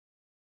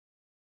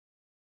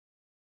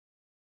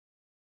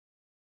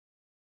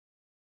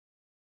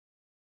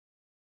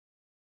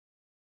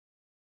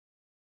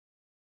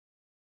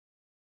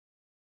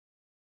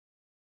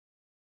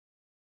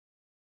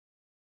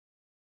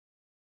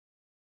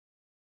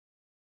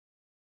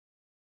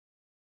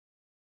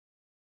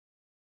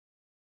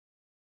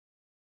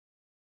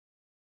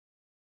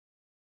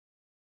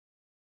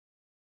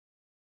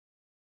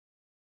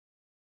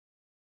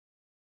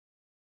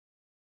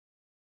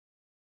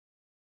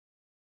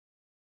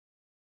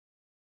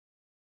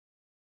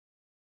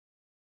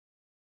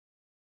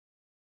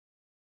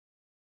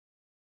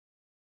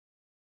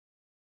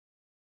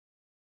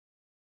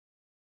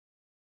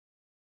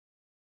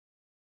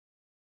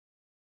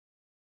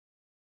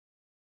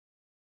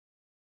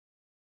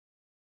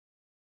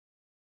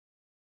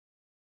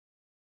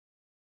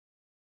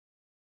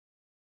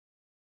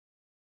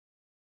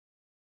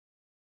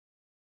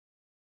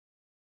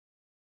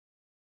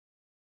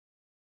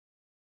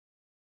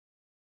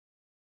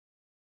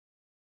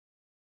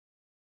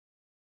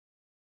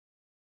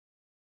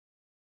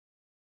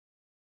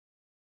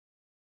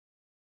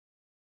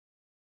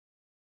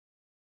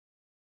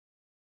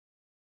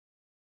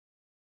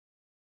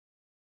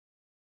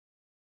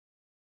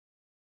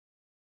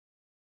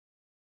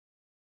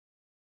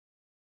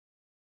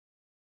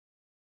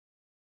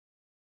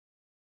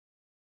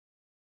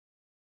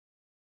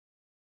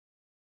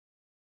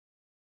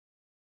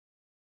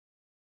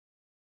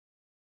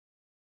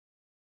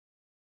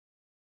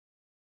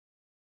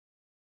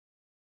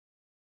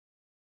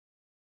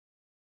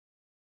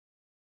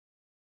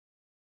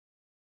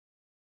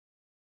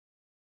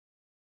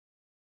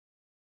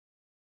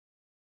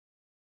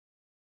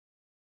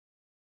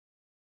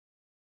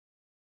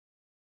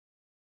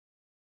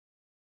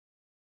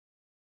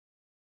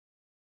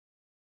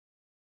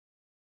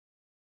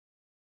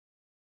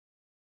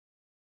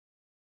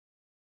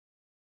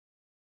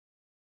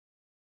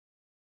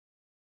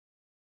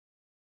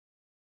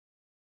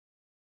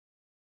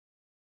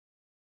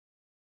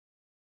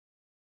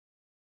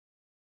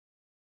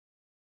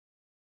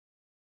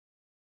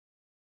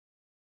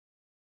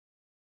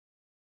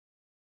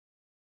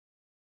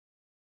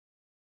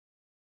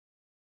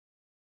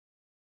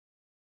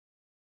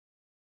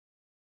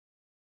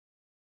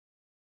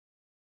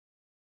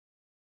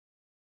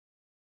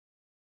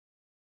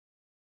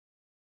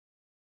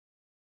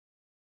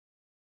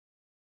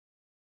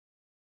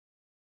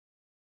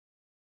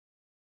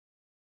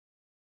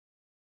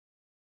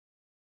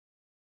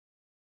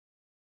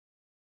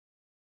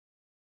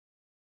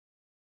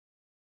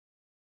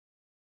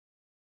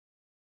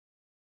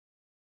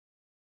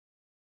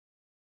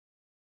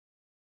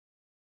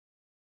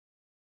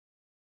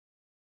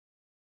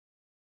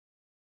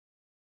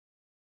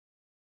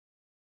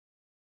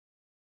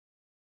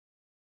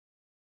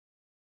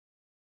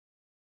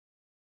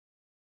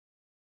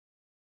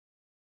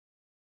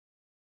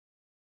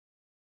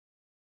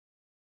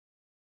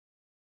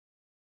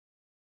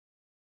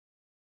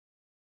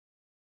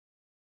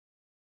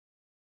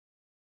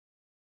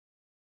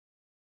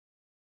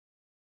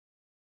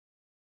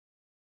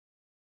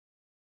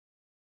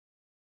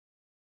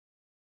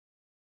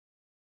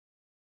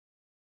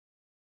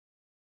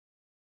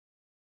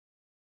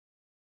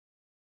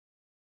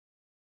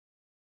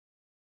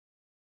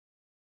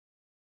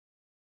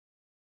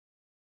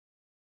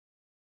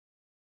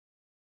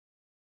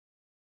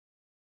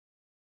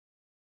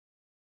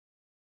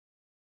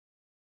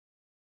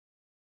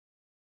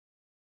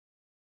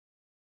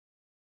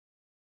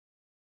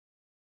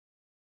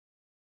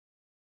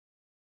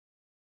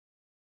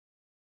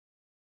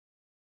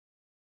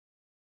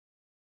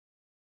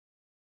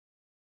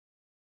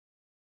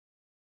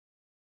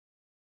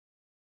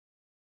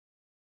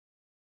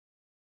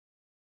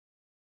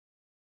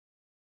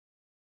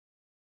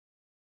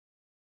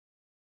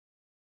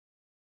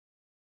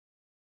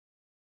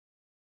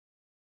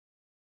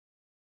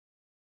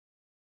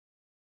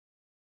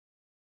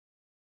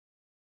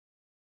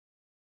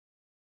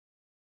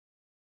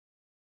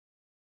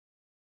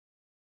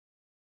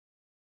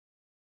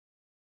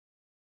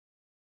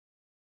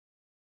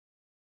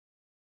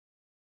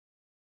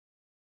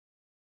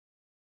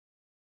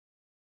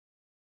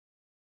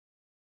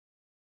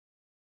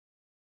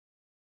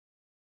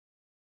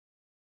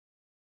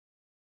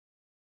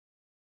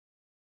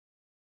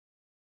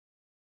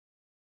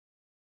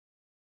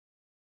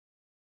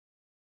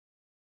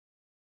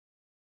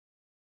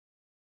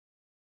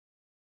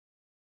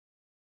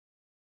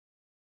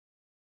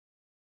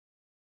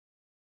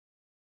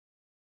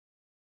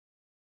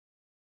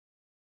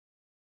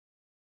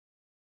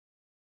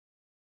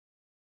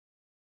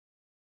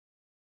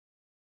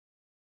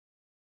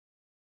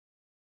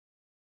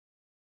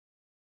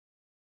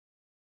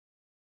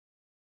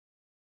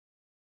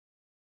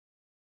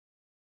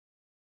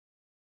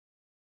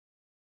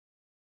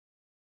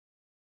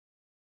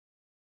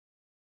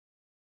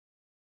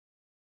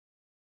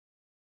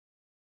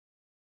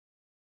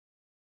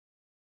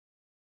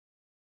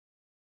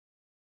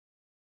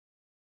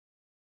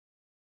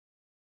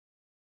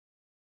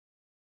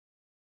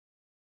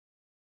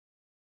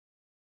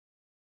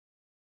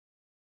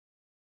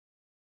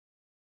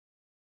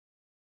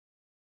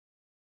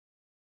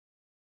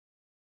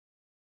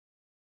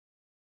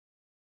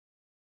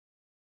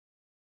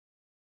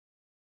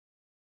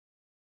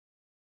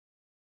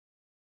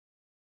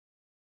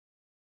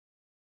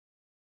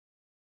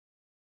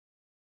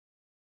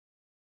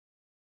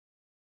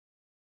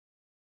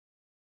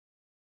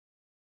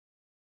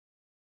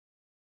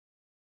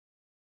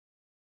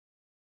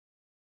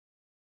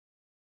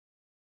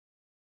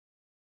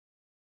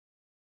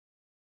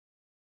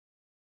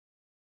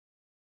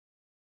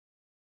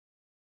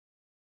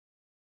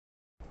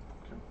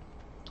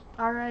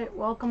Alright,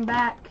 welcome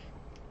back,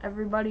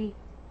 everybody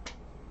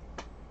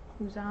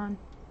who's on.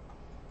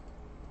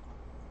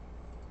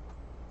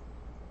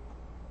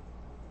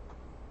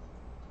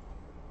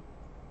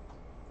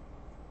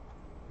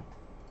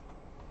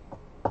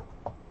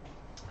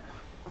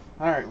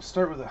 Alright, we'll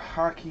start with a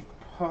hockey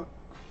puck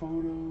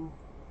photo.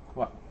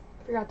 What?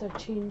 Forgot to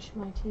change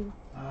my team.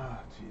 Ah,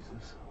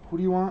 Jesus. Who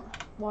do you want?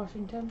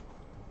 Washington.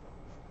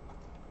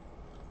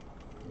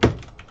 But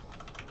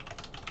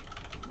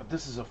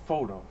this is a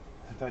photo.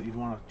 I thought you'd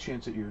want a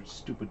chance at your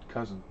stupid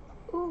cousin.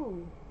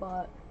 Ooh,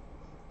 but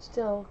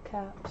still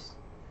Caps.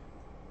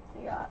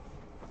 I got.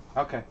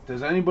 Okay.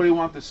 Does anybody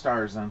want the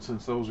stars then,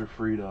 since those are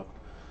freed up?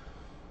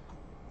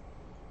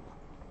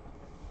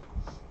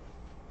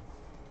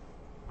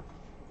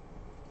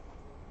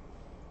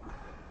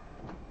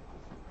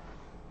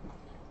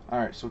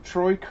 Alright, so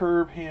Troy,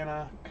 Curb,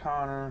 Hannah,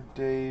 Connor,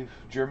 Dave,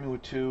 Jeremy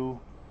with 2,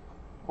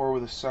 Or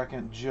with a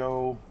second,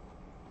 Joe,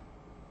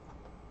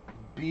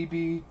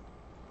 BB,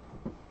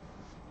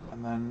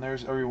 and then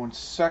there's everyone's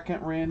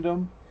second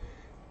random.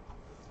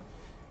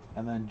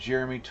 And then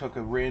Jeremy took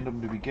a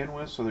random to begin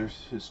with, so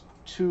there's his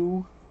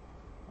 2.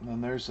 And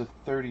then there's the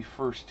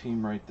 31st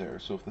team right there.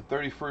 So if the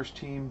 31st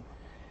team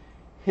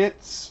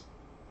hits,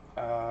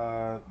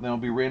 then it'll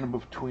be random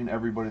between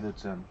everybody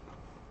that's in.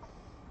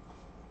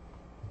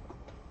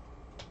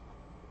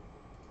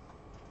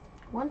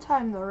 One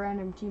time the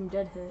random team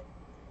did hit.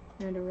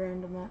 I had to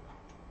random it.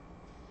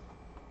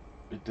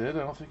 It did?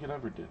 I don't think it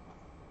ever did.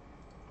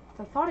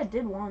 I thought it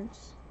did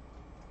once.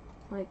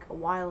 Like a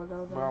while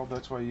ago though. Well,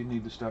 that's why you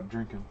need to stop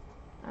drinking.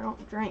 I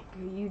don't drink.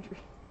 You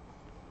drink.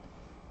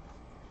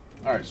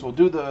 Alright, so we'll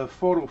do the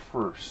photo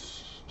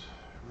first.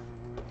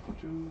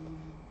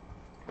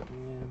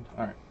 And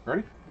alright,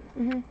 ready?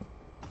 Mhm.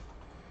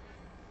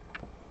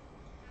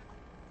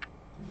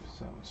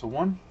 So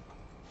 1,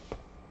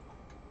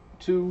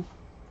 2,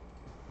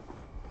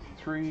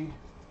 3,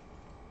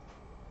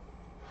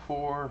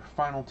 4,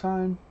 final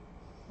time.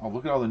 Oh,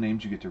 look at all the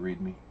names you get to read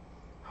me.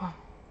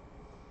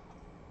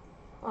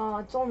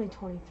 It's only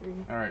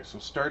 23. Alright, so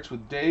starts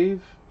with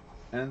Dave,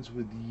 ends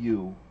with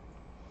you.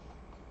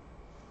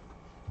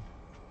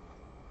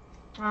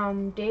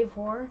 Dave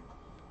Hoare.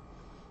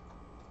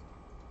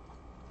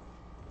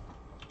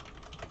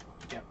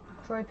 Yep.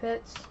 Troy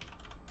Pitts.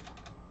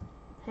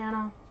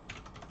 Hannah.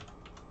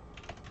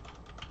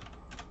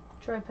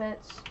 Troy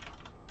Pitts.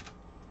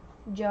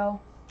 Joe.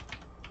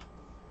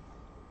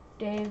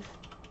 Dave.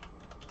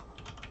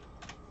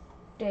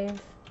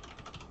 Dave.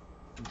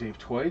 Dave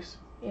twice?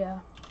 Yeah.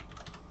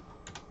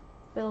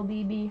 Bill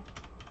Beebe.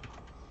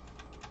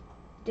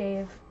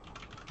 Dave.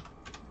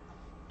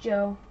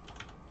 Joe.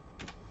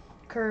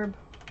 Curb.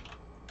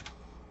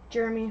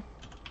 Jeremy.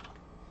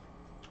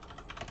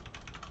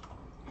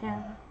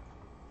 Hannah.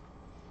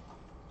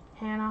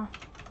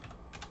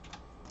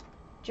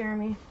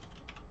 Jeremy.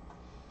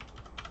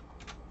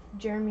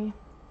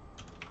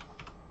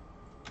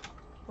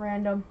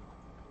 Random.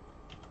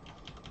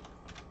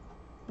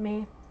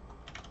 Me.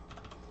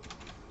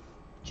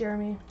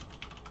 Jeremy.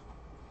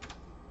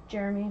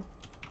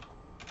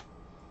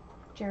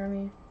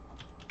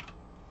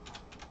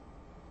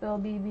 Bill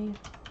Beebe.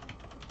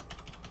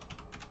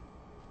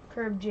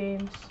 Curb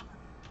James.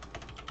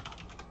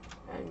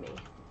 And me.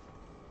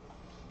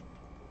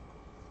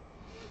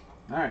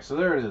 Alright, so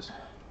there it is.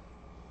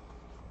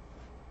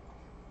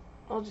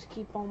 I'll just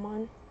keep all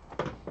mine.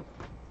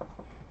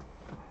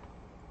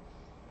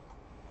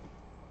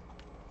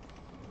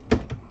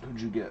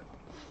 Who'd you get?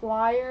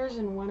 Flyers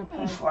and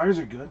Winnipeg. Flyers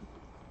are good.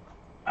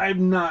 I've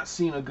not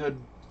seen a good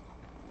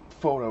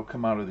photo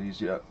come out of these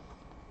yet.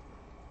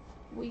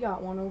 We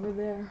got one over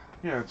there.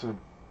 Yeah, it's a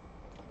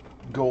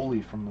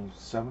goalie from the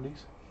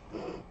 70s.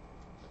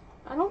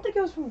 I don't think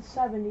it was from the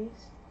 70s,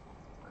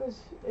 because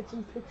it's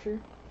in picture,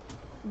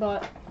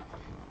 but,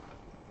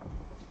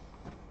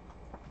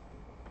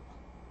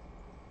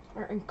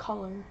 or in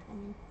color, I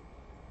mean.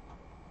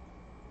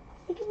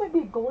 I think it might be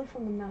a goalie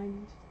from the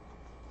 90s.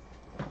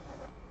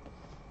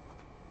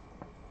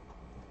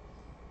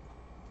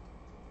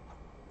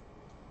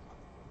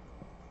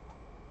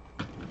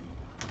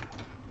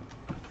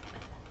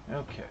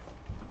 Okay.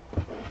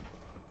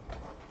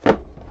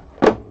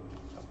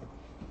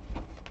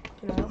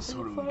 So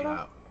what do we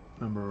got?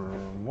 Number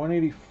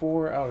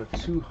 184 out of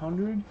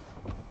 200.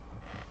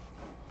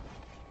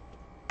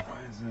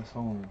 Why is this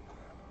home?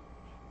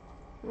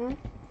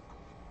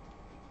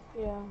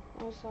 Yeah,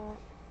 I saw it.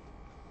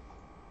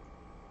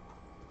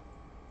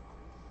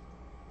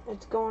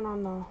 It's going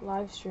on the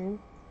live stream.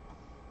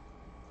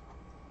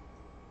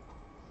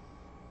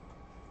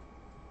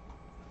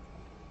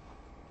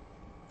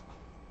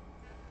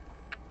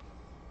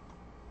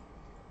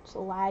 It's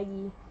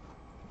laggy.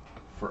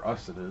 For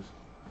us it is.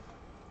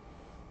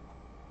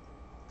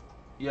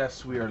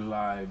 Yes, we are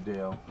live,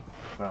 Dale.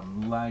 But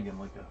I'm lagging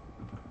like a...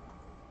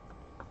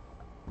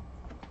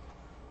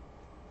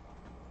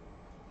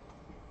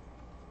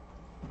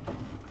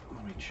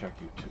 Let me check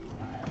you too.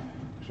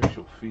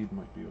 Actual feed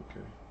might be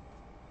okay.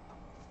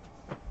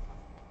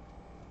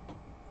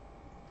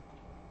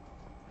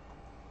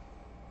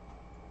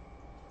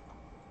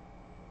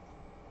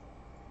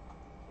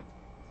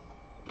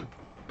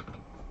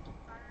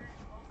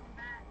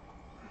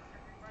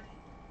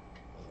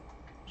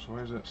 so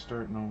why is that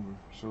starting over?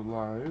 So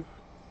live.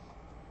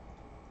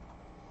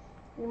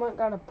 You might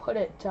gotta put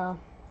it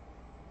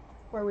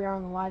where we are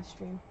on the live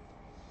stream.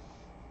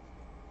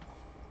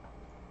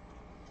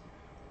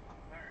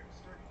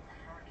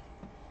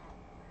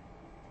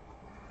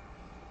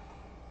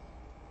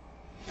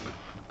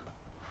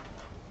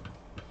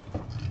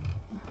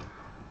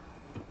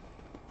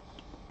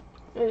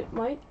 It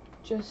might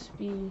just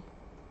be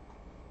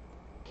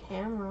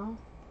camera.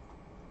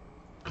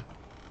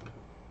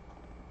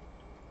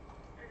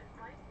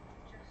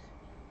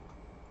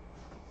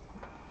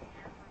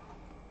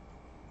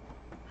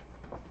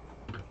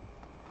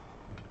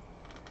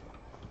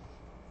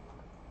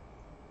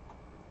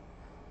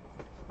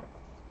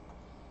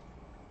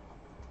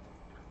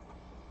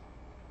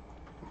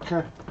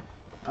 Okay.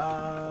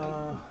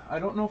 I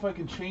don't know if I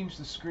can change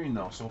the screen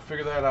though, so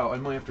figure that out. I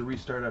might have to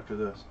restart after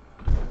this.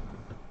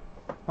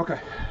 Okay.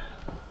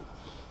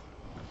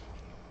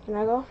 Can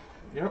I go?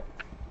 Yep.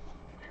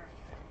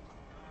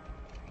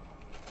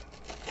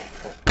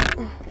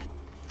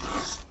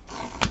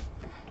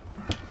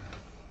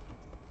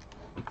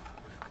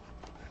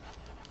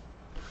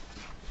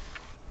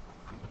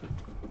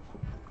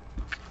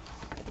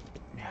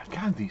 Yeah,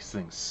 God, these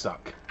things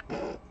suck.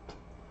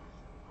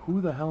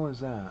 Who the hell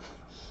is that?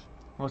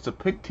 Well, it's a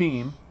pick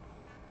team.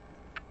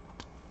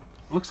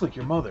 Looks like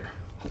your mother.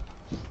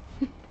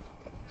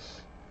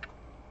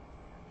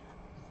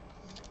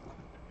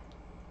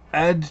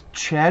 Ed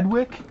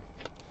Chadwick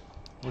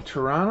with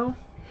Toronto,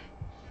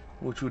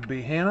 which would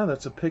be Hannah.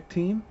 That's a pick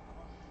team.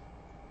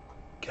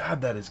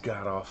 God, that is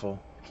god awful.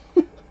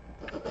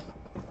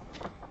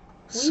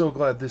 So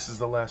glad this is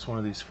the last one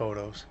of these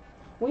photos.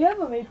 We have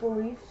a Maple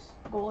Leafs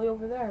goalie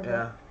over there.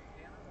 Yeah.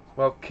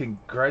 Well,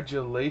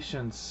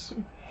 congratulations,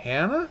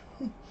 Hannah.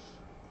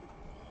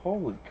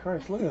 Holy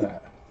Christ, look at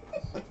that.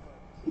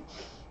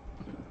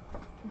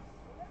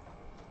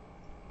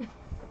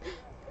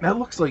 That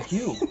looks like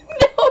you.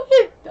 No,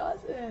 it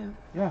doesn't.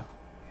 Yeah.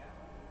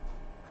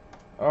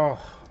 Oh.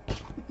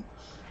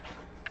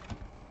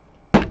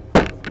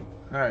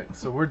 Alright,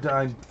 so we're done.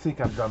 I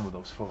think I'm done with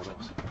those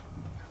photos.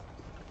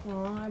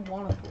 Well, I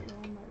want a photo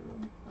in my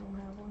room. I don't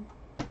have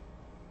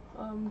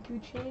one. Can we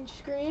change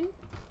screen?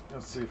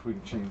 Let's see if we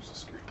can change the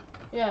screen.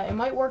 Yeah, it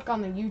might work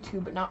on the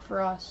YouTube, but not for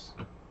us.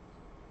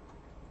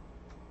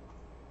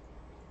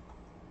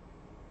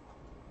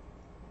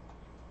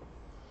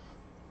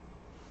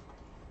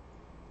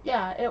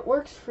 Yeah, it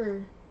works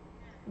for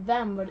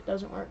them, but it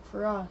doesn't work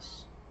for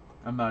us.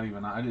 I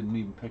didn't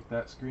even pick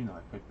that screen. I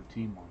picked the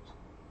team ones.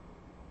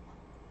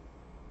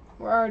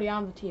 We're already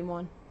on the team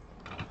one.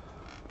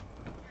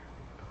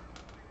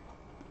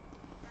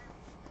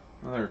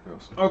 Oh, there it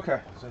goes. Okay,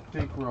 so I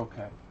think we're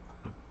okay.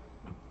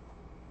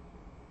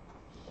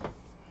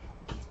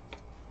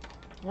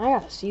 I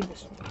gotta see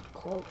this one up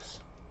close.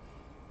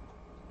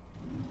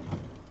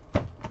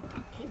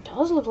 It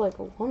does look like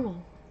a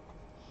woman.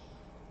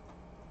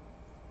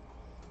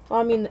 Well,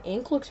 I mean, the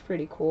ink looks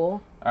pretty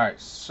cool. Alright,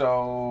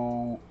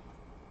 so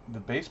the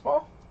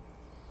baseball?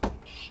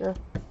 Sure.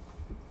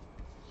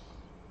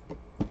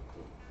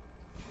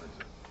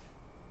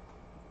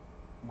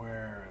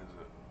 Where is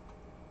it?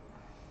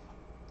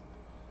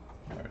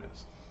 There it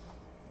is.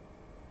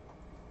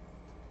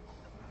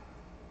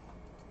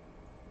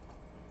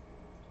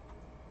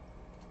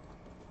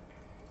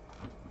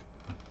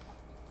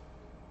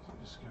 So I'm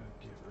just gonna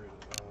get rid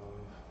of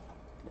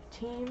The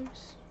teams.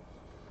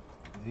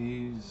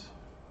 these.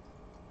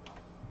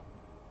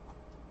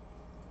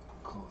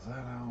 Close that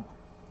out.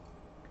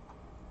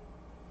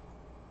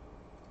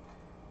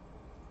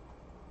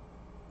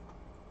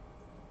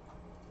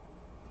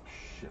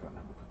 Shit, I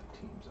never put the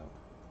teams up.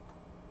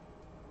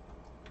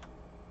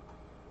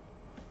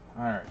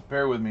 Alright,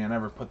 bear with me, I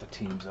never put the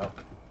teams up.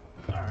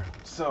 Alright,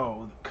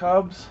 so the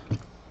Cubs,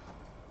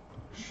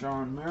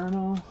 Sean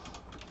Marino.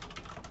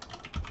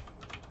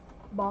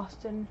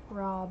 Boston,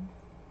 Rob.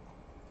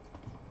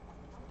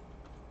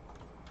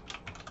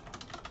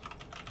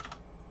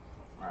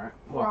 Alright,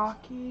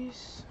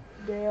 Rockies,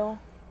 Dale.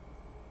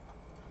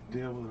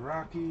 Deal with the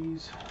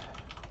Rockies.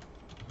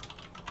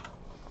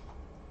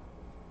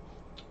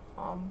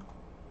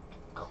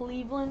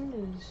 Cleveland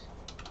is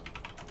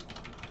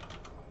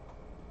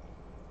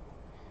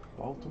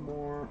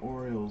Baltimore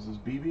Orioles is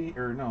BB,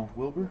 or no,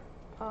 Wilbur?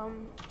 I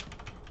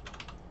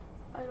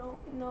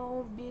don't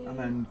know. And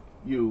then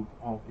you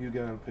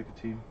gotta pick a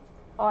team.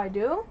 Oh, I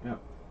do? Yep.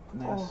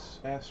 And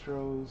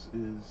Astros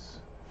is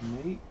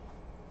Nate.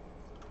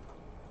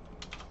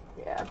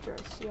 Yeah, after I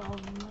see all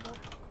of them.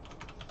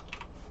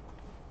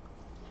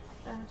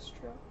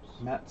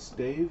 Astros. Mets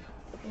Dave.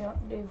 Yep,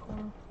 Dave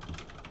Horn.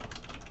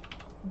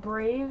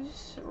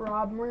 Braves,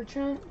 Rob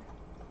Merchant.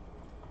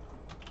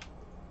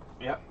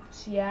 Yep.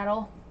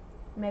 Seattle,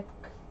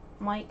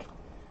 Mike.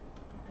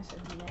 I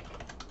said Nick.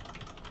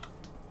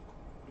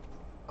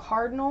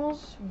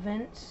 Cardinals,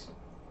 Vince.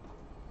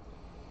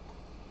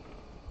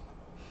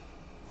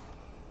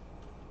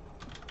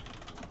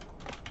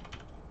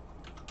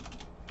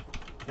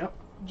 Yep.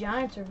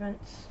 Giants are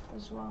Vince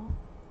as well.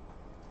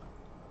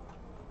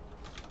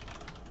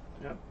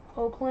 Yep.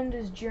 Oakland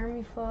is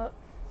Jeremy Foote.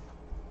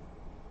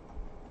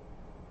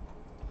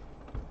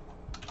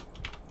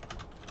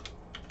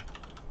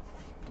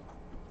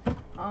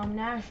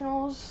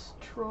 Nationals,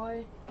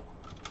 Troy.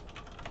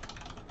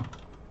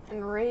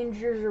 And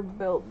Rangers are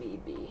Bill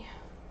Beebe.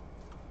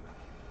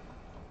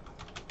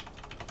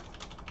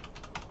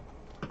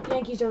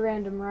 Yankees are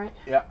random, right?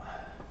 Yeah.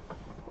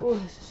 Oh,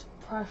 this is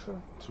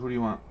pressure. So what do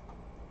you want?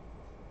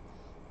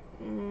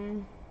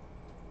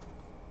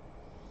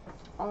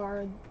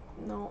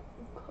 No,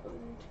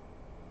 couldn't.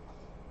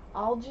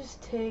 I'll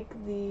just take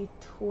the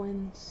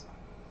Twins,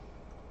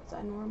 because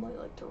I normally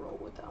like to roll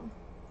with them.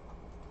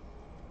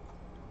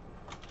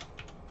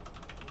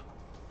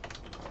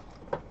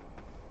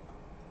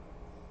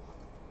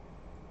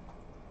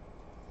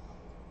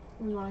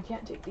 And when I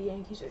can't take the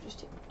Yankees, I just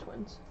take the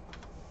Twins.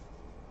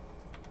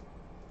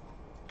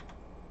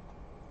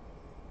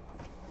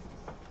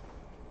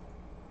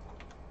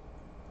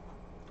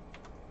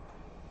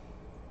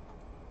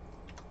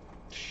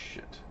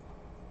 Shit.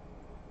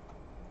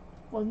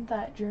 Wasn't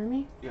that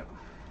Jeremy? Yep.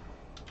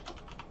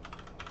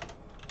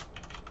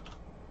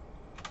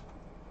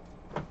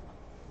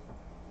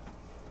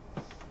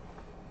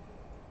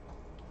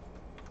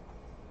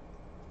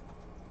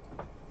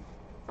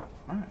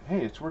 Alright,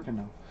 hey, it's working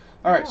now.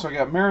 Alright, so I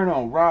got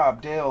Marino,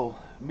 Rob, Dale,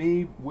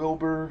 me,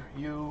 Wilbur,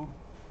 you,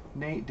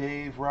 Nate,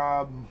 Dave,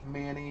 Rob,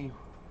 Manny,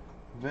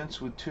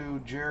 Vince with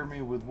 2,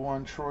 Jeremy with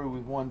 1, Troy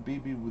with 1,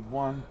 BB with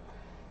 1,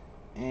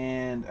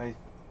 and I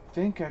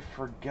think I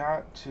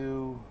forgot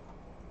to...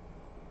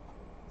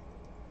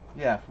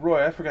 Yeah,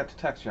 Roy, I forgot to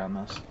text you on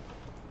this.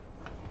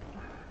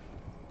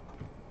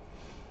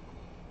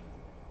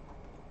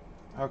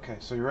 Okay,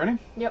 so you ready?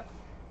 Yep.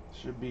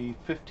 Should be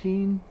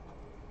 15.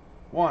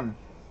 1,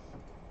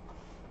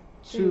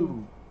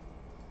 2,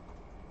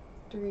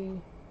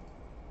 3,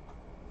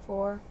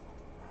 4.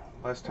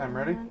 Last time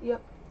ready?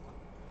 Yep.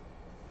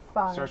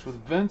 5. Starts with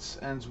Vince,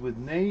 ends with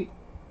Nate.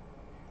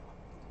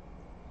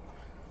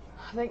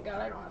 Thank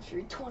God I don't have to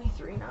read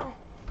 23 now.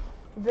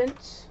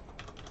 Vince.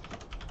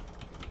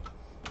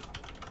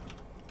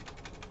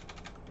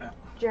 Yeah.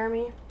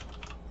 Jeremy.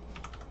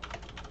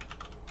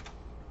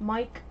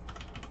 Mike.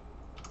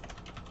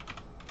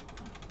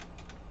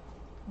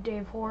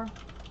 Dave Hoare.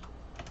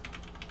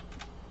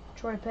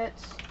 Troy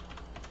Pitts.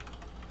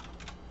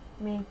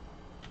 Me.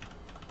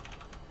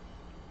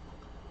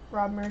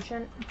 Rob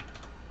Merchant.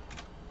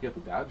 You got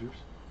the Dodgers.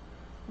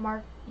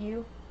 Mark,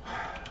 you.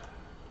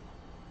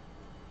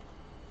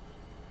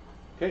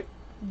 Okay.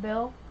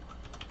 Bill.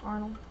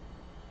 Arnold.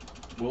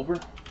 Wilbur.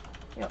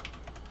 Yep.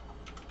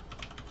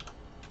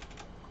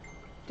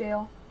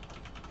 Dale.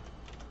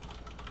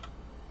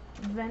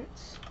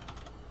 Vince.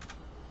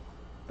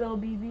 Bill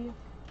Beebe.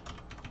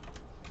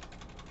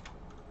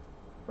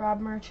 Rob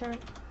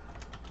Merchant.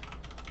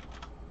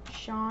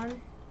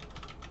 Sean.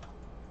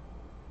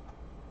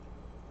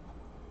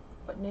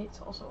 But Nate's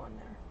also in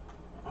there.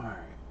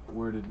 Alright.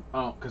 Where did...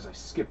 Oh, because I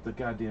skipped the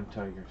goddamn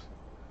Tigers.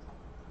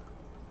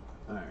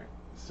 Alright.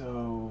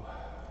 So...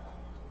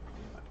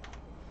 Damn it.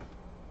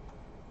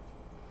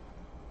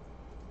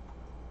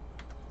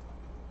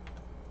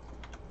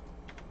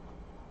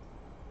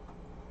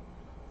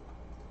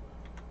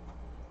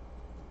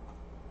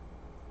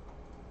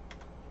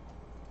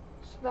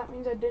 So that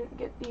means I didn't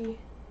get the...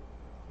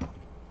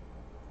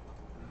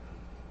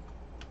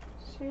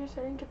 Serious?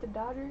 I didn't get the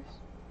Dodgers?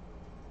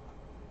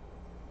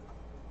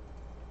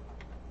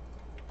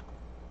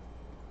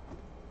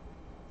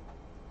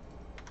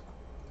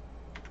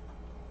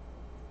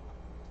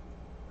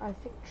 I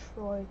think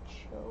Troy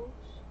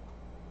chose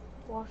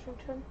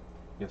Washington.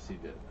 Yes, he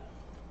did.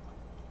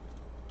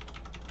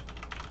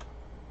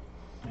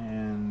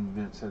 And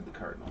Vince had the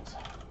Cardinals.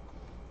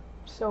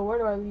 So where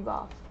do I leave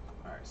off?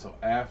 Alright, so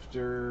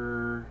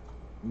after...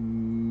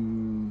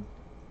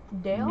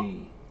 Dale?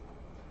 Me.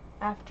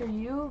 After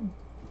you,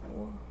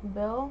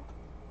 Bill.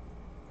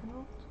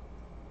 Reynolds.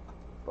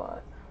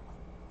 But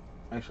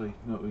Actually, you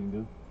know what we can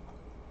do?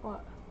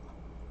 what?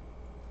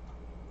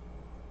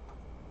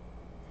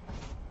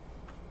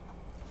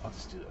 I'll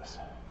just do this.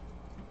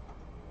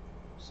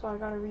 So I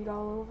gotta read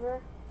all over.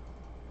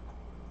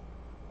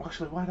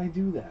 Actually, why'd I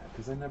do that?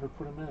 Because I never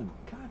put them in.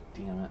 God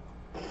damn it.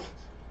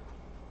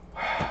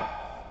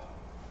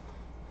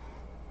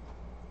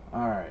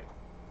 Alright.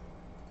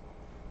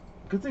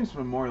 Good thing it's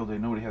Memorial Day.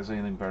 Nobody has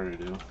anything better to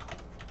do.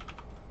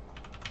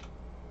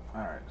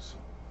 Alright, so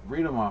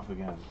read them off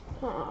again.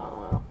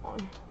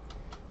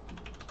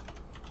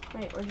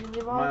 Wait, where'd you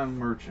leave Come off? on,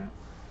 Merchant.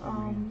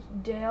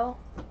 Dale.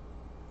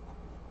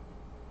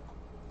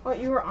 What,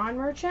 you were on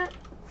Merchant?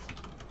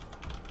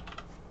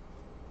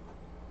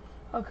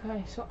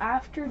 Okay, so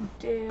after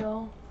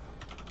Dale,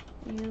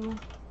 you,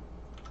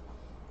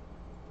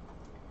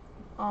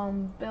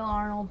 Bill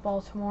Arnold,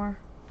 Baltimore.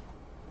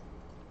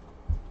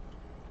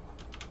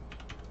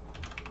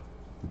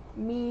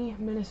 Me,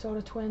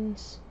 Minnesota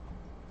Twins.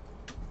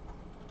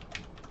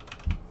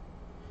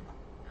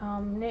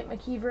 Nate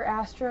McKeever,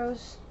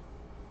 Astros.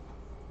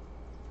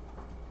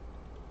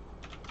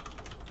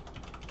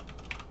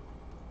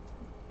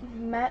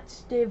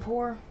 Mets, Dave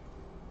Hoare.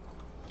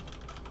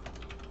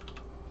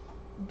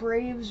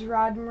 Braves,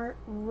 Rob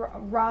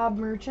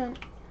Merchant.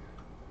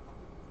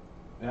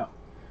 Yeah.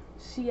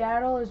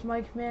 Seattle is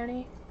Mike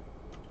Manny.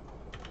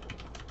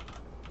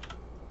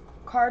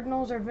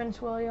 Cardinals are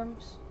Vince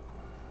Williams.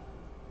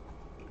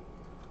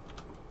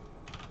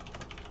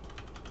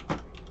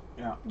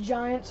 Yeah.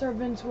 Giants are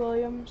Vince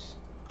Williams.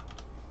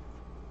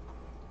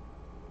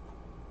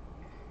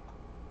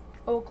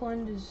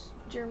 Oakland is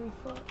Jeremy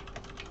Foote.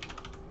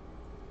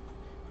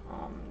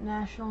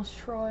 Nationals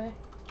Troy.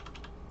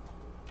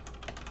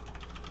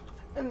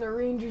 And the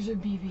Rangers are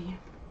BB.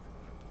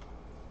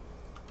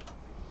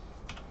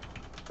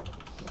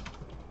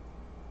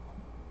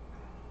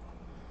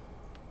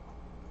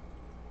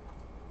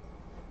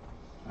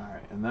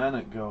 Alright, and then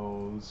it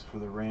goes for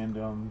the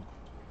random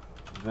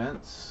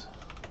Vince,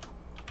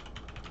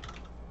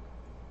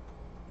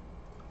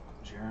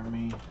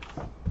 Jeremy,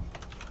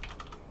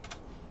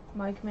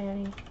 Mike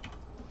Manny.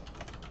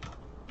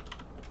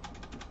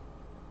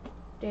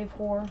 Dave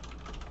Hoare.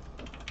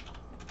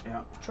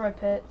 Yeah. Troy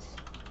Pitts.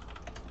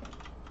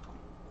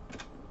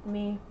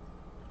 Me.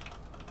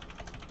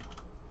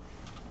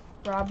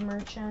 Rob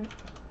Merchant.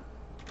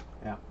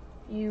 Yeah.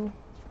 You.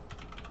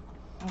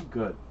 Oh,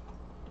 good.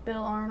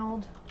 Bill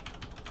Arnold.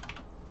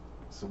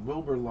 So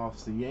Wilbur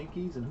lost the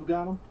Yankees, and who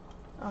got him?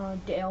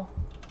 Dale.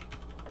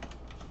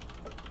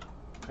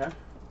 Okay.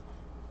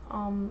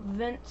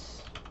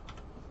 Vince.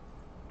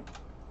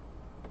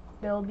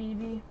 Bill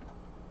Beebe.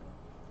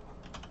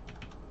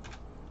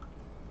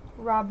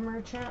 Rob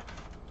Merchant.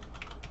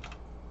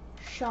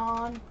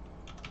 Sean.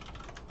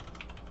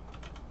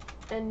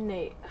 And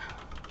Nate.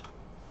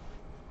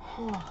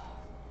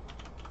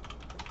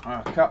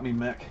 Cut me,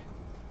 Mick.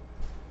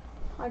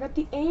 I got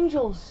the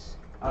Angels.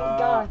 Thank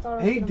God, I thought I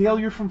was Hey, gonna Dale,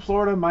 buy- you're from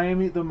Florida.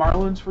 Miami, the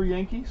Marlins for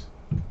Yankees?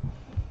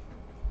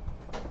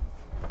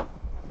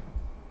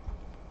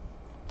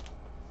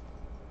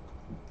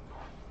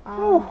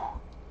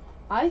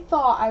 I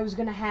thought I was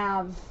gonna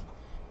have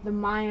the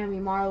Miami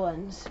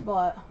Marlins,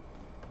 but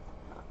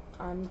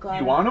I'm glad.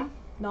 You want them?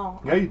 No.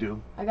 Yeah, you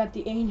do. I got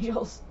the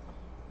Angels.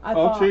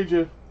 I'll change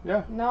you.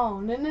 Yeah.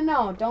 No.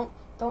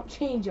 Don't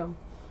change them.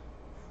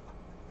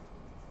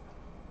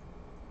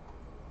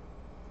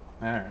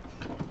 All right.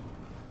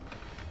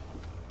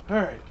 All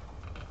right.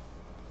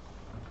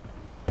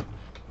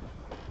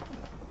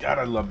 God,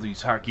 I love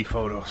these hockey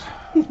photos.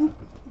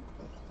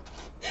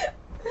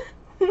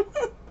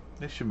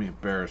 They should be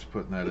embarrassed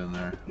putting that in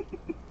there.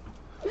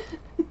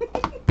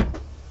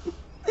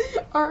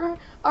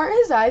 Are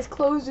his eyes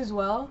closed as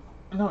well?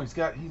 No,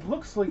 he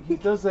looks like he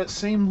does that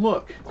same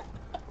look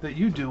that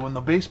you do when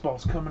the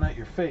baseball's coming at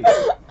your face.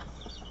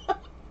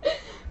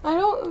 I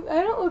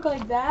don't look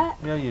like that.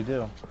 Yeah, you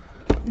do.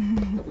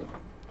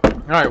 All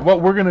right,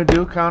 what we're gonna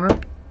do, Connor,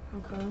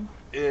 Okay.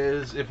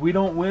 is if we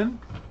don't win,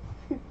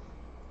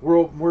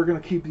 we're gonna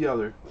keep the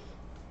other.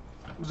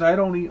 Cause I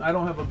don't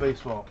have a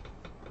baseball.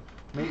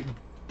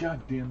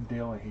 Goddamn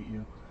Dale, I hate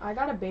you. I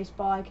got a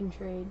baseball I can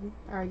trade,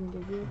 or I can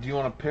give you. Do you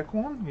want to pick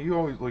one? You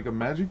always like a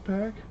magic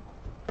pack?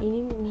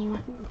 Eeny,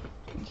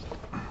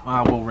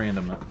 We'll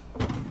random it.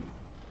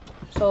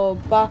 So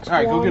box All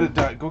right, one.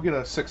 go get a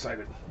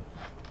 6-sided.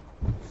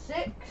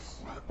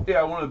 6.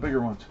 Yeah, one of the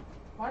bigger ones.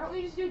 Why don't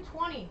we just do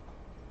 20?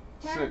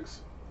 10?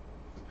 6.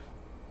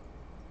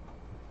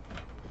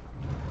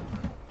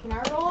 Can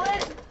I roll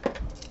it?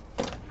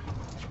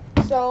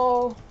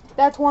 So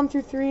that's 1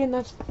 through 3, and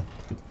that's.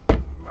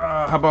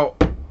 How about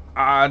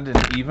odd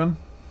and even?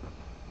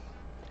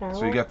 Can I So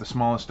roll? you got the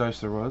smallest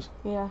dice there was.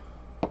 Yeah.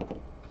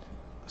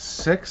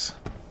 6.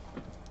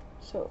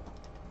 So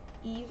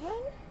even.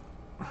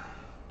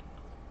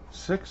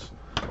 6.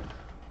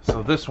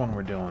 So this one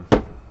we're doing.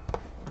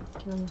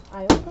 Can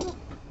I open it?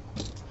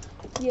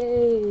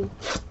 Yay!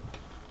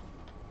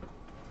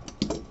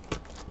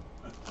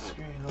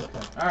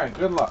 Okay. All right.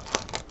 Good luck.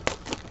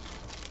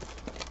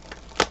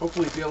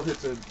 Hopefully Dale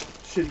hits a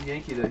shitty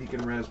Yankee that he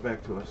can razz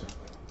back to us.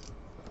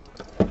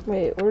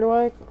 Wait, where do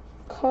I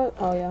cut?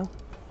 Oh yeah.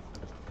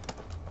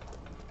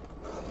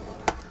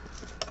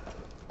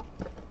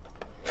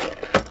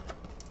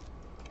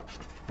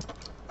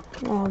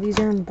 Oh, these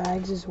are in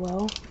bags as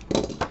well.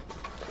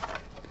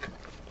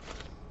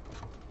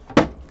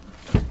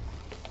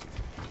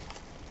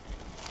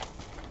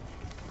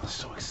 I'm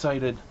so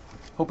excited.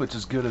 Hope it's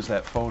as good as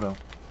that photo.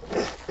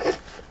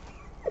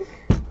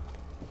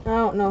 I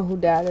don't know who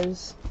that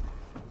is.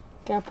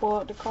 Can I pull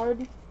out the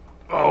card?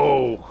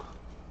 Oh,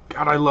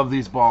 God, I love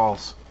these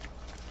balls.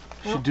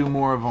 Yep. Should do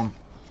more of them.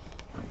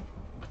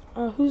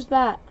 Who's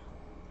that?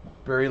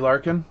 Barry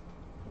Larkin,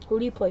 Who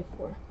do you play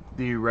for?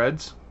 the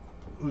Reds.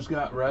 Who's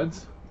got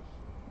Reds?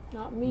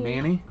 Not me.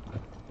 Manny.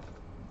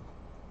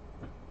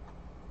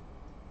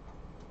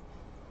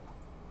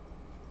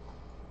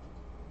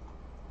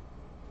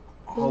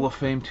 Hall of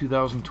Fame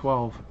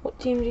 2012. What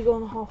team did you go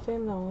in the Hall of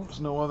Fame though? There's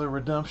no other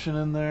redemption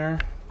in there.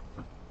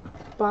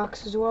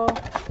 Box as well.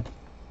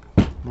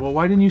 Well,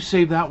 why didn't you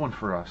save that one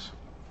for us?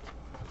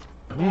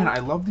 Man, I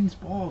love these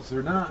balls.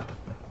 They're not.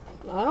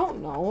 I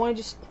don't know.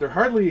 They're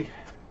hardly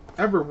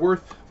ever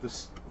worth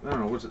this. I don't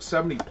know. Was it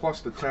 70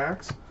 plus the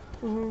tax?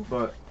 Mhm.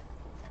 But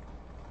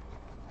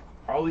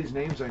All these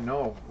names I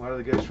know. A lot of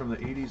the guys from the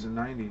 80s and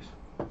 90s.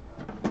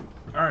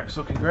 All right,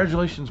 so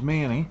congratulations,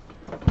 Manny.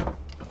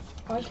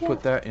 Just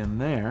put that in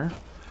there.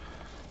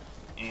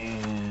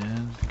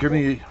 And give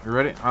me. You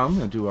ready? I'm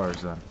gonna do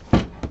ours then.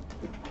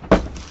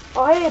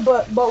 Oh hey,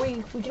 but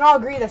we can all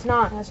agree that's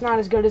not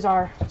as good as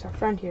our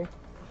friend here.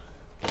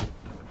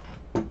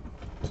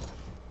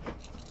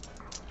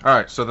 All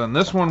right, so then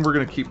this one we're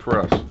gonna keep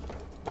for us.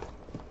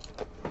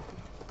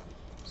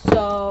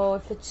 So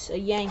if it's a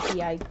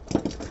Yankee,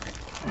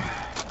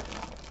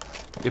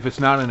 If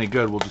it's not any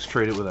good, we'll just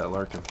trade it with that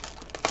Larkin.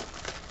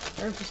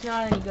 Or if it's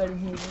not any good,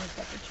 then we just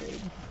have to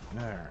trade.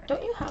 All right.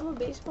 Don't you have a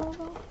baseball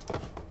though?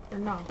 Or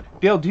no?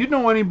 Dale, do you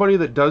know anybody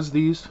that does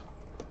these?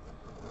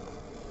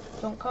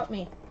 Don't cut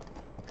me.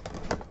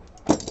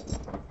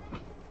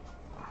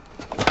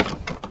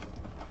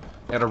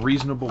 At a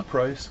reasonable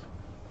price?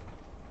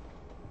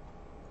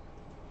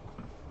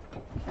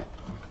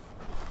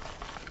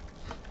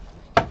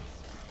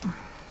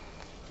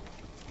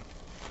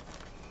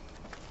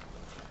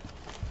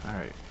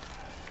 Alright.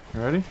 You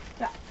ready?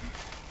 Yeah.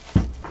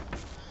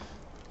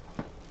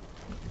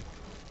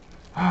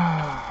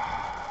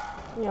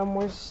 Yeah,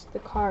 where's the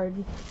card?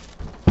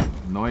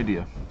 No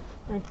idea.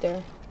 Right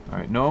there.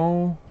 Alright,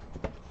 no.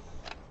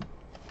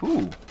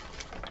 Ooh.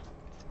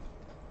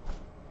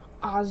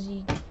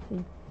 Ozzie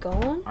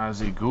Gullin?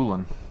 Ozzie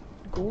Gullin.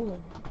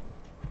 Gullin.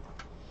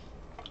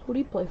 Who do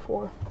you play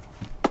for?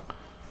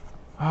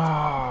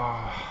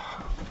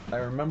 Ah, I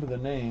remember the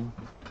name.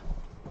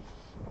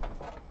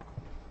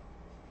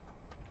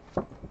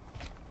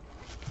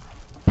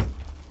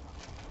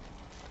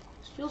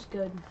 This feels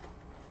good.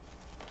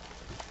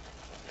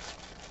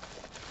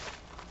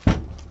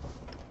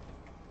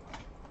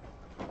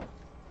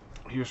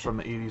 He was from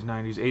the 80s,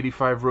 90s.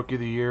 85 Rookie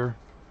of the Year.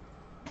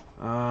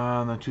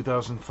 And the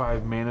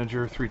 2005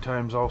 Manager, 3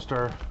 times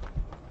All-Star.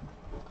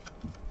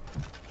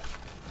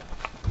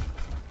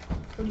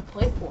 Who do you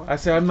play for? I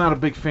say I'm not a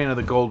big fan of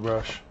the Gold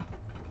Rush.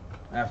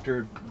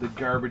 After the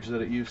garbage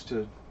that it used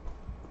to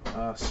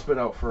spit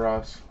out for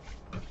us.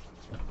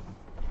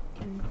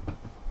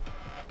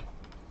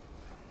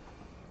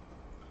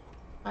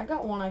 I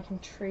got one I can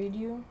trade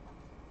you.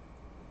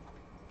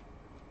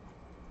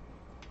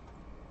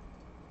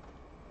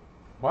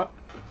 What?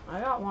 I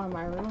got one in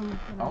my room.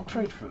 I'll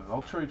trade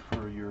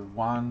for your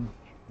Juan.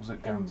 Was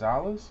it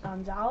Gonzalez?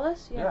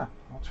 Gonzalez? Yeah,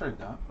 I'll trade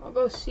that. I'll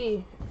go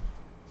see.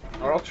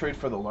 Or I'll trade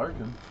for the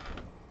Larkin.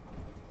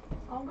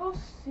 I'll go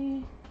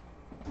see.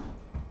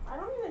 I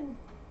don't even.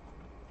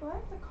 Do I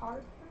have the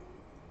card for it?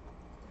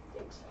 I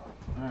think so.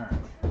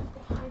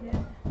 Alright.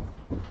 Behind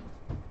it.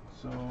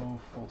 So,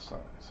 full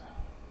size.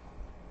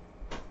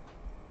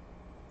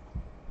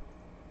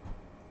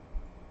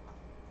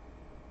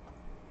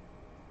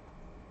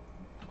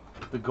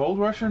 The Gold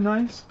Rush are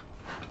nice.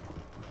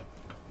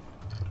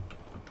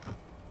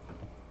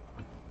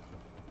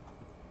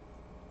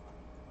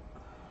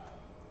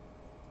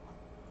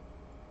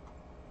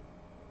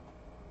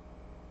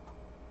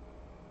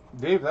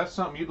 Dave, that's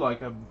something you'd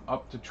like. I'm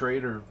up to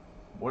trade or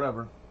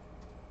whatever.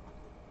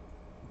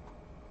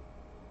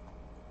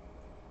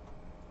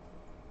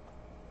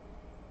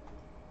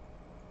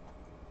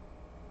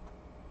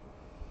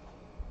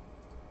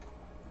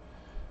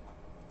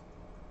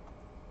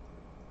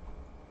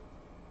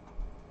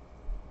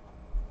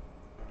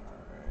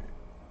 Alright.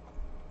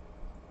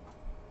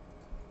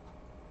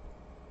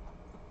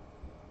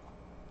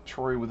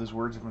 Troy with his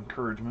words of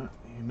encouragement.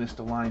 He missed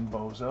a line,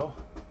 bozo.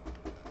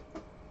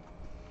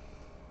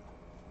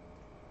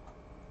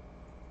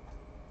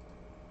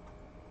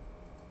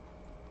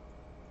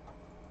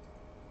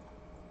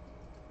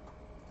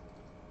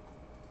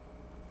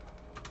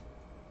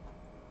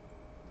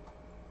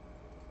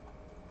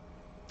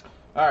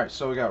 Alright,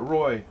 so we got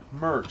Roy,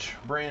 Murch,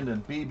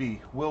 Brandon, BB,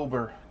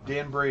 Wilbur,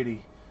 Dan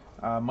Brady,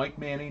 Mike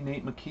Manny,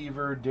 Nate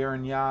McKeever,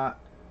 Darren Yacht,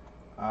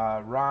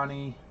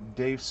 Ronnie,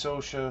 Dave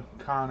Sosha,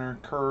 Connor,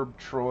 Curb,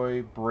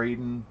 Troy,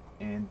 Braden,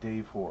 and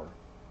Dave Hoare.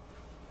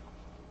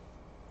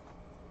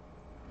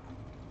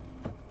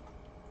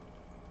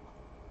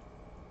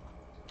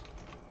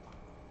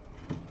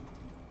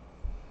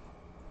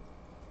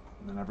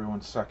 And then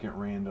everyone's second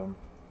random.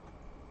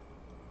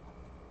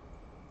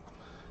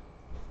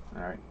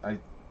 Alright,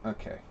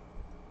 okay.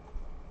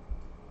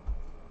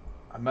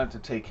 I meant to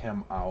take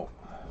him out,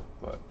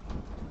 but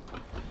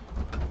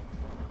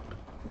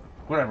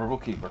whatever, we'll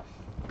keep her.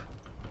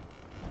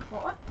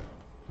 What?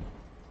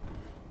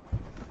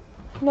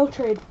 No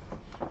trade.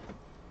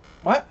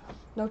 What?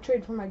 No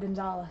trade for my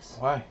Gonzalez.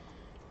 Why?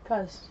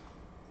 Because.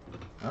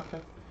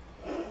 Okay.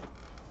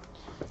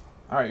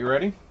 Alright, you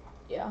ready?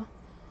 Yeah.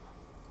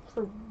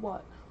 For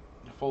what?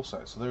 Full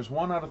size. So there's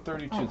 1 out of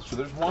 32. Oh. So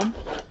there's 1,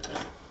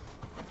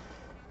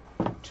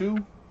 2,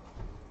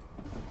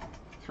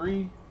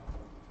 3,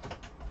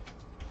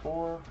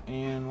 4,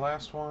 and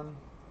last one,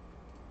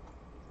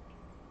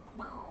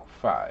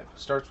 5.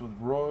 Starts with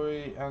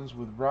Roy, ends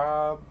with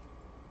Rob.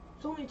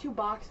 It's only 2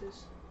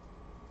 boxes.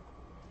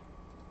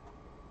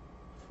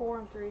 4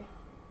 and 3.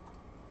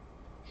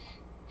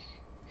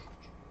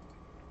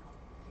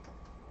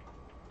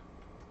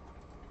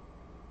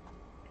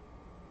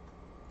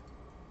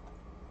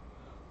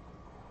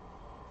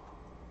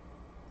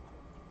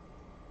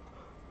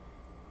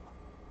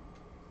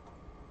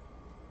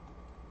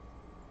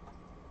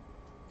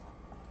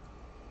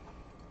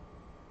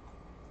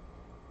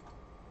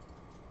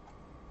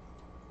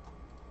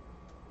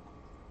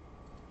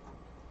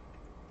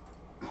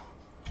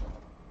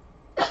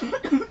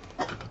 Alright,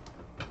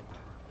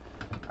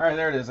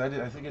 there it is. I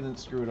think I didn't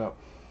screw it up.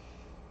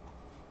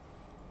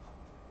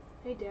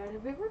 Hey Dad,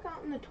 have you ever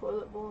gotten the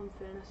toilet bowl in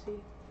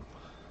Fantasy?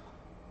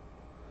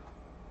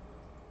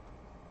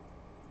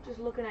 Just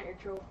looking at your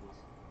trophies.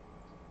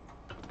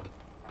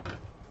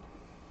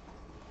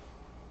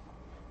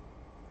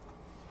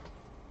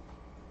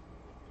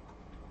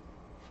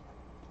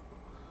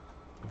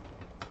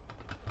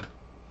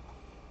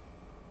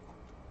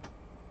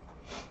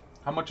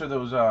 How much are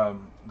those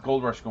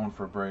Gold Rush going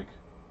for a break?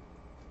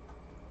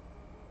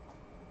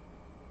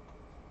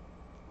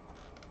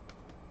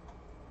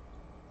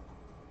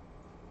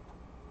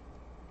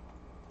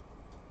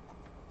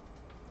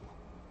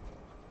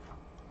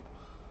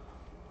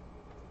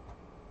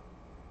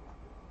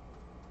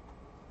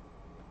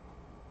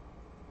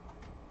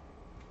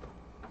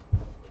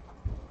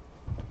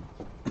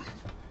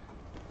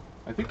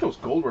 I think those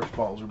Gold Rush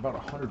balls are about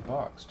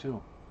 $100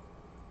 too.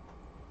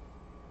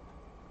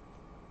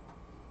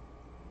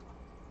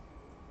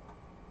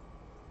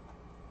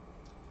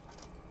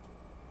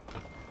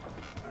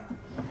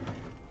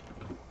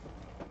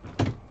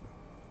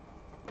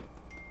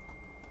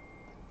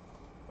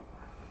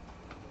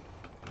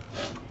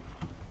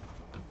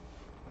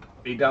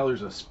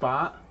 $8 a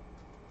spot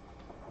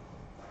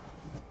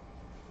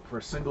for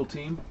a single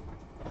team.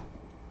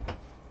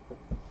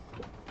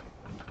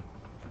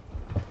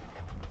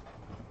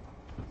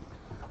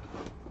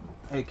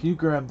 Hey, can you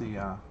grab the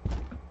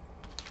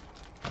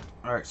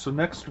Alright, so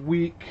next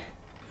week,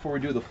 before we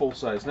do the full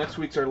size, next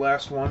week's our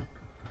last one.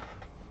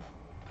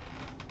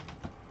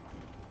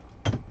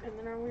 And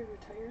then are we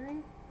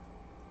retiring?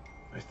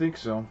 I think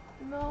so.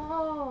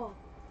 No!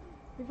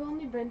 We've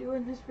only been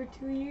doing this for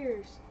 2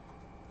 years.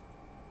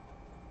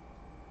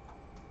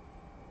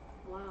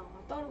 Wow,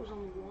 I thought it was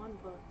only 1,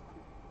 but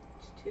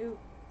it's 2.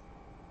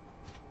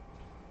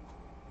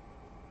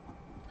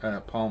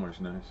 Palmer's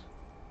nice.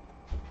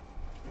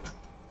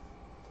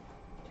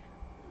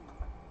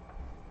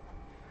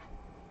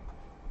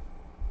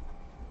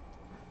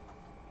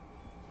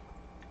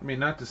 I mean,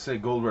 not to say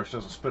Gold Rush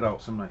doesn't spit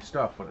out some nice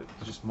stuff, but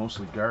it's just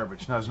mostly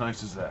garbage. Not as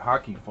nice as that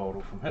hockey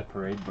photo from Hit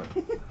Parade, but...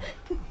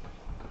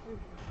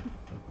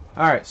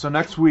 Alright, so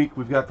next week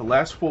we've got the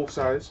last full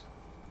size.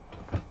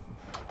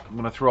 I'm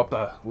going to throw up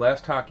the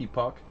last hockey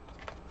puck.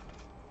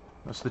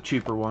 That's the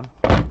cheaper one.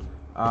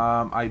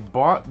 I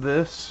bought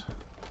this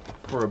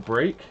for a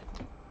break.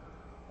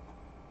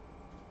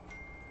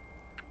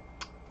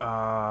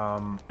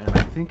 And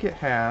I think it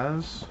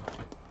has...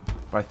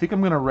 But I think I'm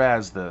going to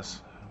razz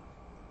this.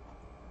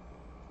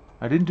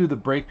 I didn't do the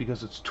break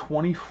because it's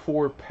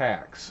 24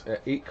 packs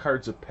at 8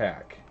 cards a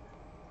pack.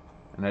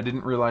 And I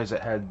didn't realize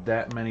it had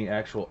that many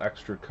actual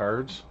extra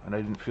cards. And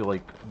I didn't feel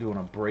like doing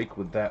a break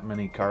with that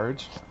many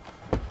cards.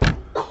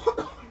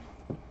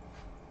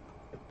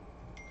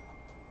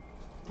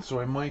 So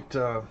I might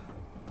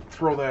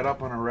throw that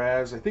up on a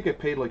razz. I think I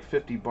paid like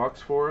 $50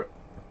 for it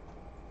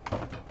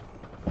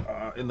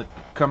in the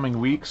coming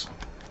weeks.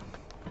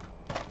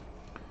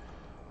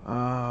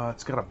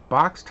 It's got a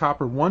box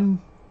topper,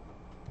 one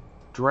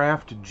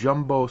draft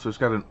jumbo, so it's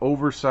got an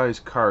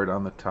oversized card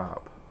on the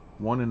top,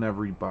 one in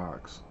every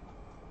box.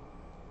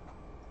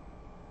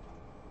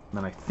 And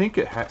then I think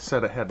it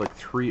said it had like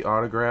 3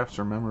 autographs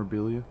or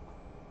memorabilia.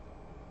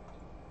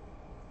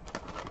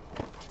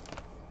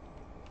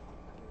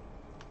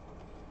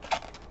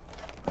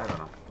 I don't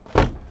know.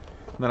 And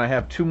then I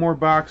have 2 more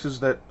boxes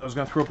that I was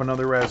going to throw up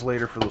another razz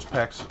later for those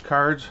packs of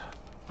cards.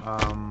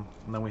 And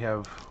then we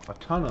have a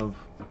ton of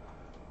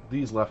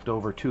these left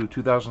over too.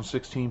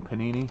 2016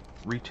 Panini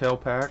retail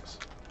packs.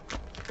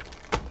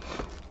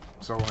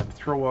 So I'll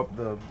throw up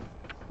the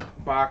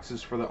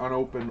boxes for the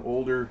unopened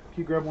older.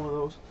 Can you grab one of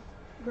those?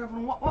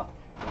 Grabbing what?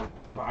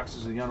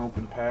 Boxes of the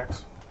unopened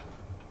packs.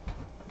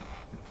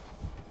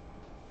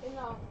 In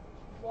the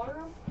water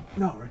room?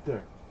 No, right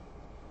there.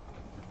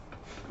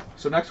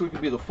 So next week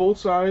would be the full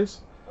size,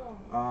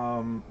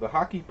 the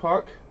hockey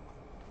puck,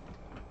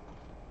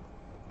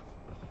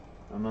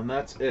 and then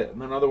that's it.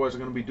 And then otherwise I'm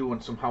going to be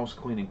doing some house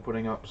cleaning,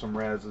 putting up some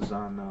razzes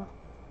on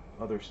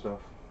other stuff.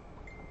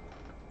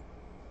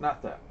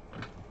 Not that.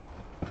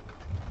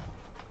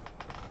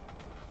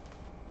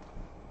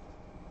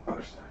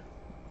 Other side.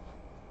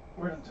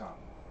 Right on top.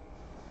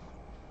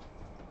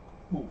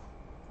 Move.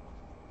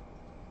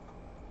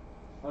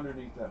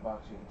 Underneath that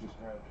box you just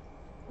grabbed.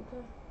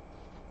 Okay.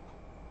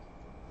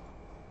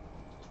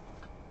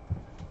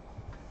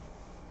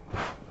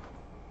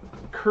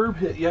 Curb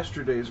hit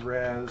yesterday's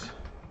Raz,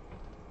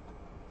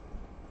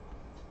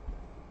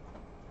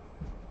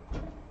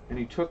 and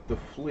he took the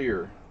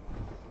Fleer.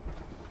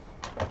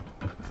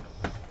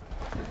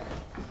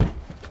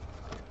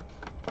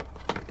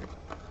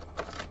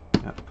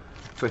 Yeah.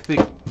 So I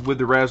think with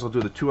the Raz I'll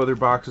do the 2 other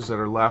boxes that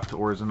are left,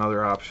 or as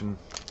another option,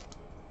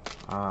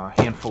 a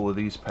handful of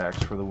these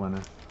packs for the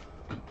winner.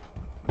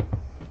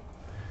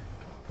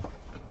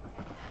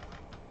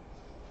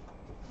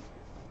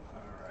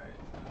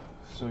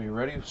 So you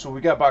ready? So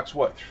we got box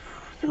what?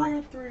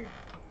 4, 3,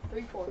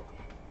 3, 4.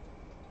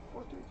 4,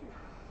 3,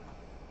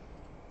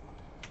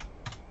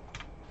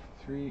 3.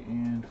 3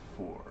 and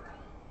 4.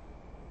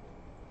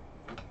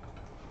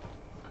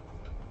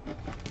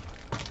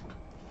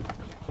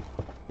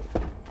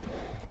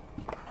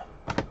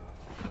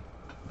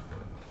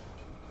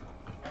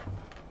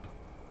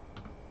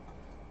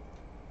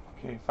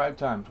 Okay, 5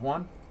 times.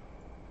 1,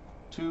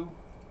 2,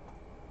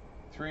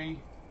 3,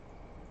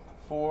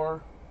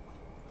 4.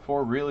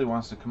 4 really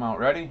wants to come out.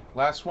 Ready?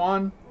 Last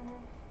one.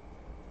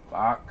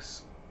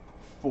 Box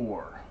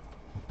 4.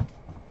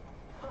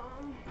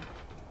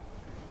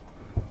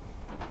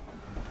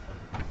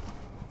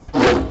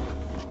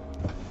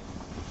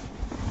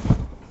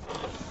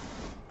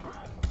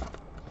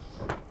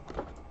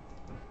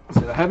 Is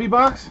it a heavy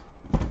box?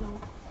 No.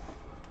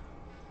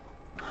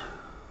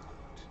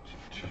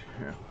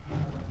 Here.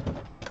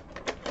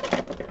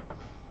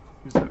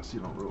 Use that so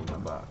you don't ruin my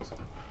box.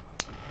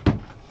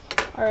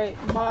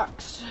 Alright,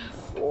 box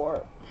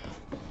 4.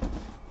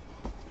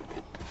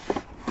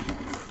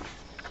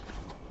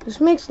 This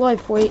makes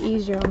life way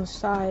easier on the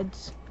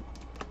sides.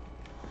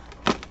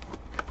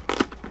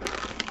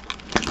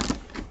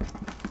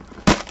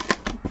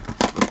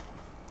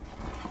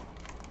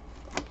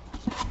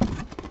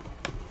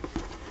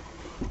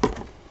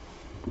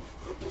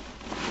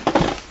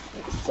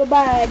 It's the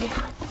bag.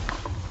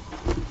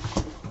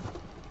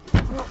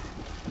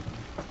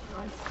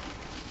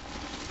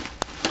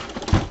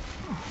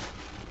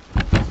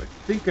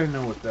 I think I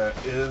know what that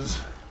is.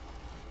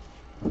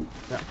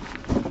 Yeah.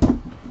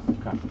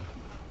 Okay.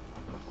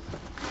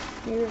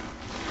 Here.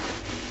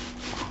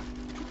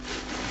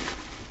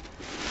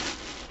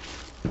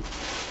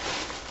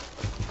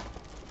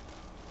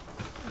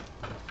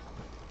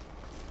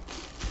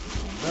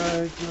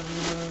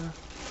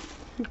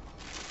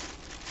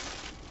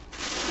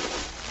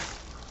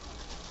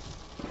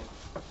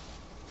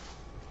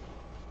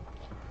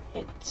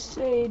 It's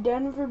a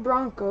Denver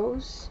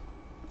Broncos.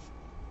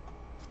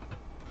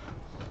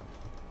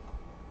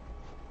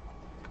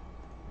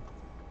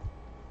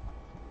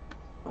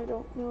 I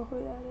don't know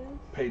who that is.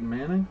 Peyton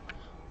Manning.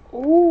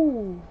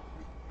 Ooh.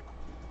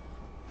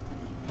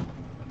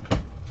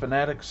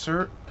 Fanatic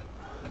cert.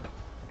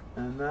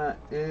 And that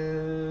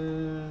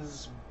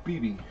is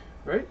BB,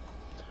 right?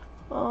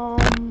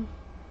 Denver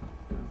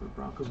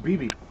Broncos.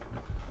 BB.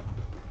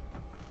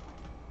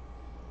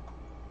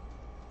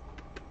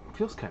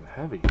 Feels kind of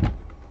heavy.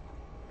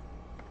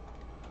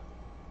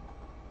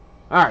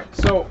 Alright,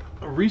 so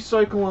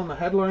recycle on the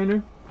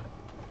headliner.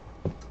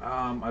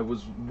 I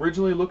was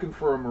originally looking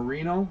for a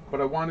Merino,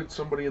 but I wanted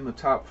somebody in the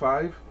top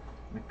 5.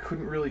 And I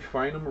couldn't really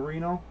find a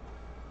Merino.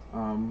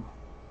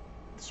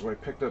 So I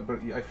picked up, but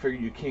I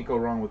figured you can't go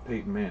wrong with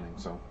Peyton Manning,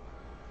 so.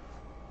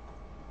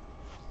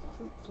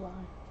 Fruit fly.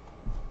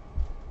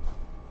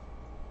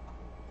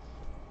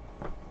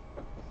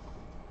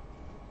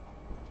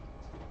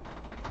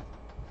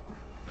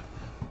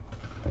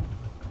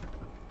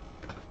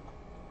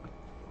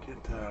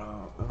 Get that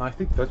out. And I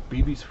think that's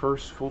BB's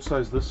first full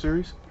size this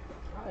series.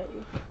 Right.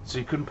 So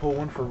you couldn't pull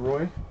one for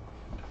Roy?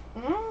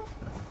 Mm.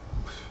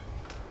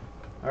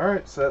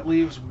 Alright, so that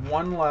leaves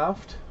one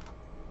left.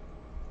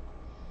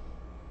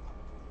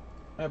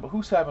 Yeah, but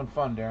who's having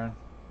fun, Darren?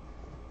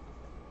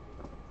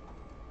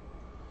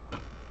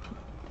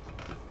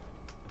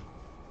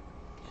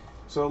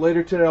 So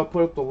later today I'll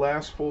put up the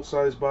last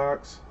full-size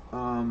box.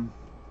 Now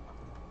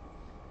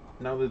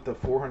that the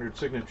 400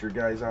 signature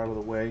guy's out of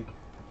the way.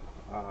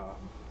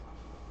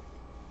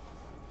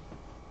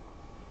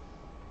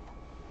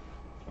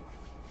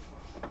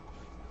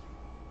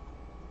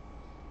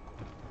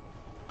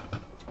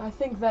 I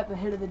think that the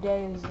hit of the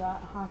day is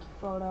that hockey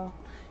photo.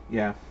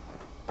 Yeah.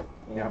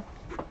 Yeah.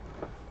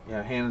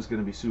 Yeah, Hannah's going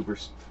to be super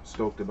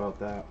stoked about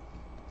that.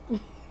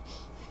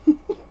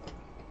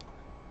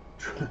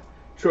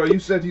 Troy, you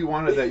said you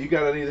wanted that. You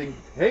got anything?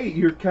 Hey,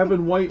 your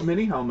Kevin White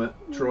mini helmet,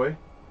 Troy.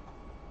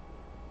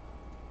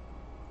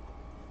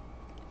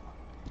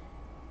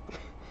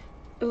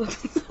 It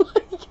looks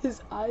like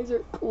his eyes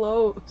are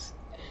closed.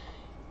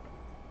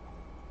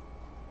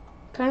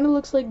 Kind of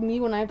looks like me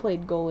when I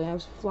played goalie. I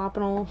was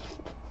flopping all.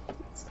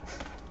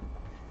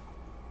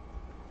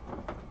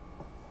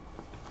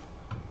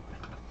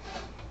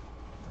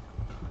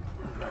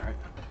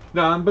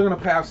 No, I'm going to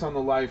pass on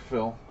the live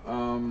fill.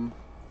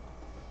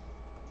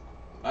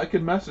 I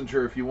could message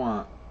her if you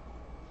want.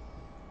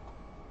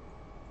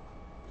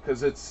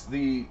 Because it's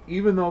the...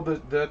 Even though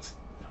that's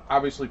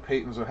obviously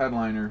Peyton's a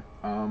headliner,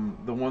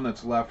 the one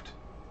that's left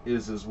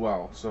is as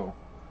well. So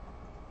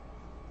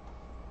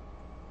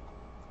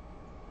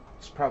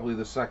it's probably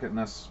the second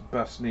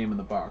best name in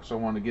the box. So I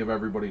want to give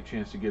everybody a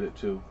chance to get it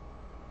too.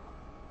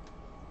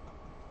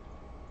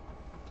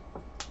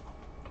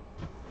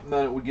 And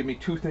then it would give me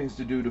 2 things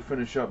to do to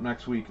finish up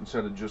next week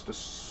instead of just a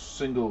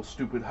single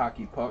stupid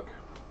hockey puck.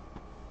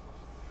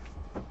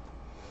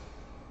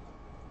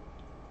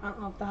 I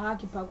don't know if the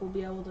hockey puck will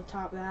be able to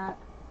top that.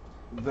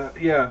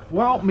 Yeah,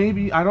 well,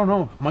 maybe, I don't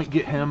know. Might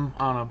get him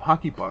on a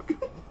hockey puck.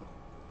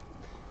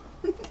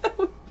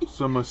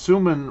 So I'm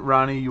assuming,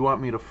 Ronnie, you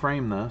want me to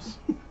frame this.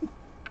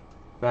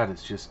 That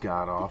is just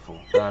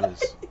god-awful. That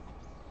is...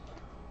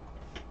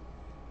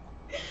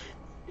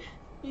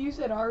 You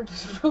said ours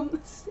was from the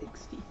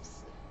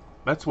 60s.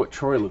 That's what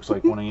Troy looks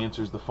like when he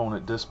answers the phone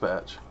at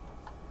dispatch.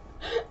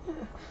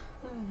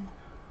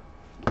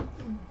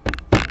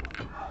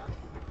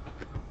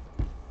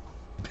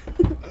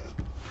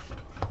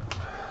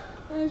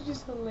 That was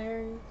just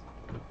hilarious.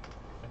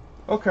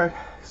 Okay,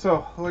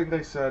 so like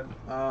I said,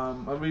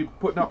 I'll be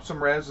putting up some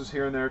razzes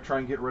here and there, try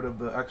and get rid of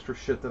the extra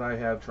shit that I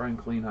have, try and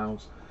clean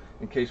house,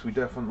 in case we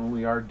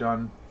definitely are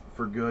done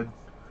for good,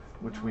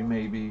 which we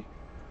may be.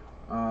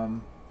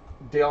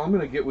 Dale, I'm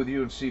gonna get with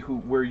you and see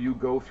where you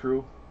go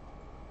through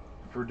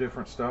for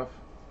different stuff.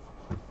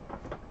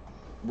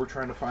 We're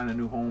trying to find a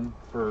new home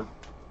for,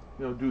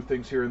 do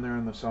things here and there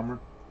in the summer.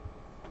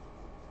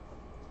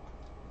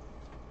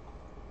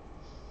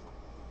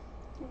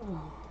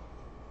 Oh.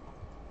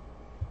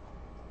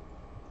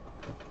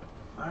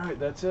 All right,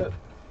 that's it.